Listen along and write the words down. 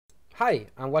Hi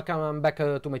and welcome back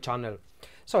to my channel.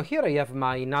 So here I have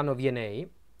my nanoVNA,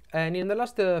 and in the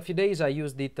last few days I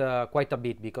used it quite a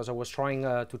bit because I was trying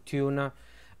to tune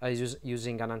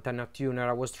using an antenna tuner.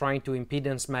 I was trying to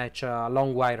impedance match a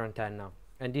long wire antenna,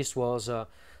 and this was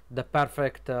the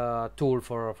perfect tool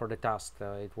for the task.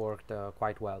 It worked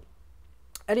quite well.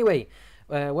 Anyway,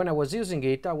 when I was using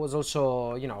it, I was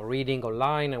also, reading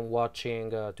online and watching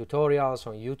tutorials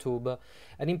on YouTube.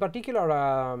 And in particular,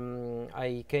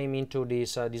 I came into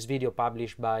this video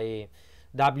published by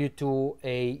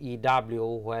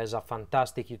W2AEW, who has a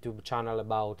fantastic YouTube channel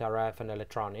about RF and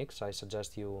electronics. I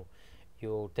suggest you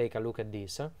take a look at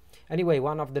this. Anyway,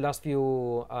 one of the last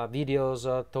few videos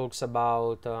talks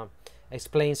about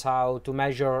explains how to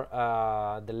measure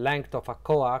the length of a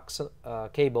coax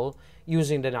cable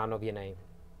using the nanoVNA.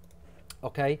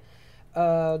 Okay,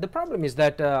 the problem is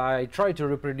that I tried to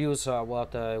reproduce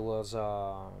what I was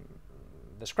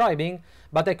describing,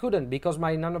 but I couldn't because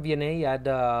my nanoVNA had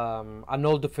an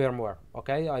old firmware.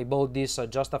 Okay, I bought this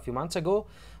just a few months ago,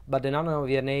 but the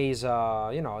nanoVNA is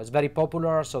is very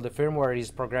popular, so the firmware is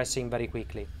progressing very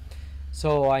quickly.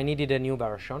 So I needed a new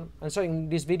version, and so in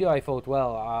this video I thought,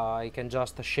 well, I can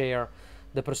just share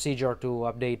the procedure to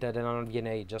update the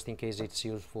nanoVNA just in case it's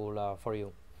useful for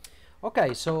you.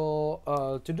 Okay, so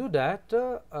to do that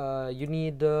you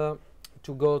need to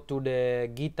go to the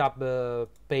GitHub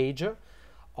page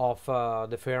of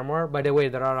the firmware. By the way,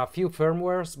 there are a few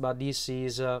firmwares, but this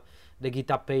is the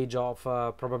GitHub page of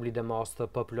probably the most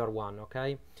popular one.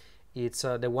 Okay, it's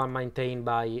the one maintained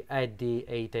by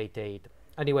Eddie888.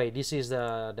 Anyway, this is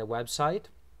the website,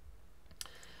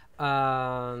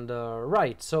 and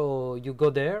right, so you go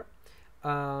there,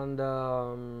 and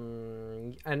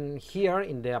here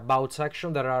in the about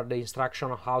section there are the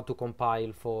instructions on how to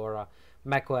compile for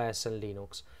macOS and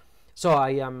Linux. So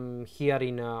I am here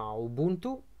in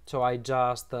Ubuntu, so I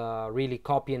just really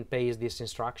copy and paste these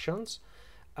instructions.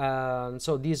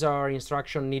 So these are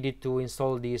instructions needed to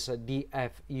install this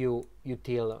dfu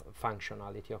util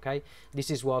functionality. Okay,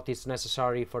 this is what is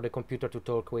necessary for the computer to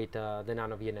talk with the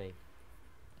nanoVNA.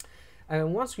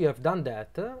 And once you have done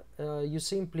that, you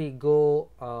simply go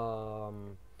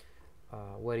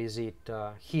where is it,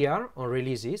 here on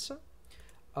releases.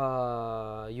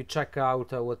 You check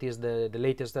out what is the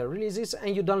latest releases,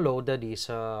 and you download this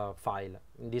file,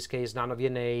 in this case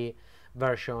nanoVNA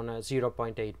version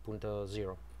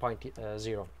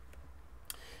 0.8.0.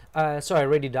 So I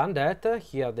already done that.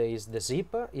 Here there is the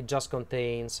zip. It just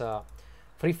contains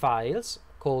 3 files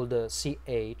called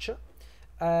ch,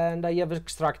 and I have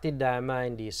extracted them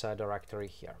in this directory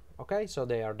here. Okay, so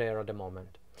they are there at the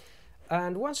moment.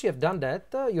 And once you have done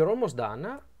that, you're almost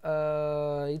done.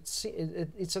 It's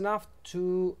enough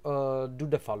to do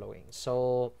the following.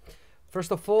 So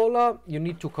first of all, you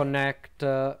need to connect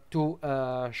to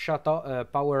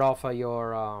power off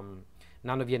your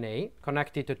nanoVNA,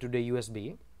 connect it to the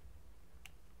USB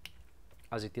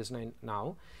as it is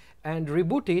now, and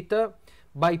reboot it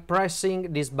by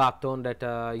pressing this button that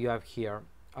you have here.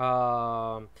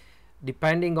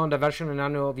 Depending on the version of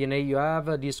nanoVNA you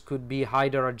have, this could be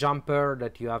either a jumper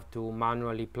that you have to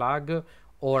manually plug,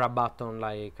 or a button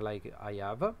like I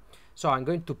have. So I'm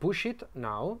going to push it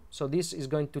now. So this is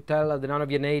going to tell the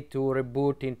nanoVNA to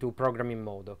reboot into programming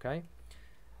mode. Okay,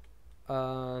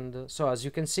 and so as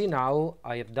you can see now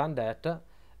I have done that,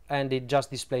 and it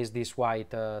just displays this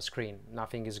white screen.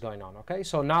 Nothing is going on. Okay,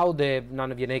 so now the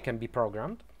nanoVNA can be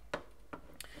programmed.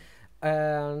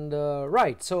 And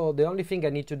right, so the only thing I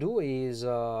need to do is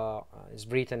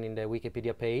written in the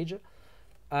Wikipedia page,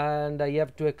 and I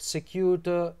have to execute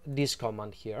this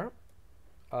command here.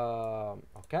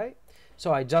 Okay,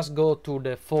 so I just go to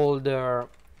the folder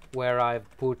where I've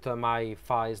put my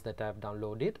files that I've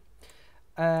downloaded,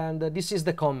 and this is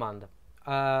the command.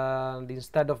 And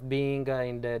instead of being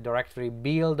in the directory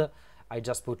build, I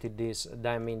just put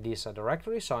them in this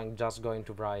directory. So I'm just going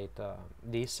to write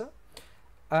this,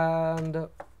 and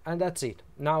that's it.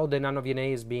 Now the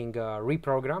nanoVNA is being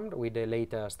reprogrammed with the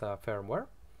latest firmware.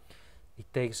 It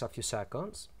takes a few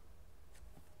seconds,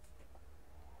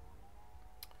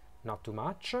 not too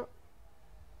much,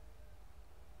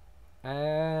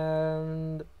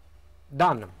 and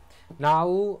done.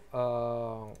 Now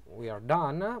we are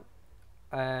done,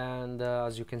 and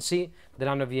as you can see, the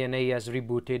nanoVNA has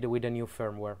rebooted with a new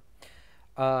firmware.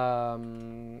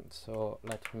 So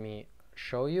let me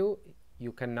show you.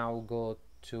 You can now go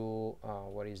to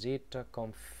where is it,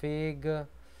 config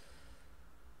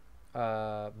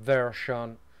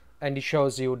version, and it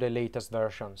shows you the latest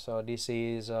version. So this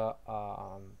is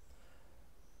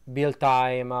build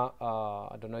time.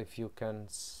 I don't know if you can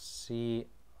see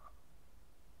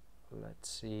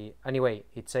let's see. Anyway,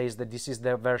 it says that this is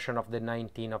the version of the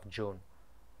 19th of June.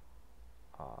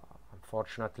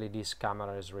 Unfortunately, this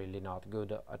camera is really not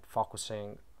good at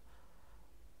focusing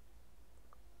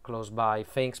close by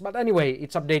things, but anyway,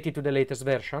 it's updated to the latest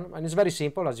version, and it's very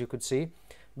simple, as you could see,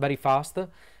 very fast.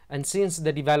 And since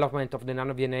the development of the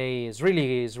nanoVNA is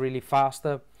really fast,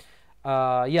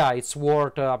 yeah, it's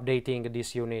worth updating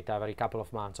this unit every couple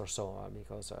of months or so,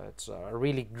 because it's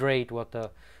really great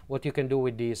what you can do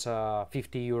with this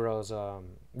 50 euros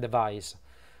device,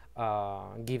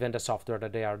 given the software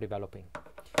that they are developing.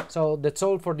 So that's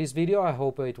all for this video. I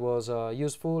hope it was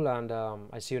useful, and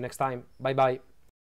I see you next time. Bye bye.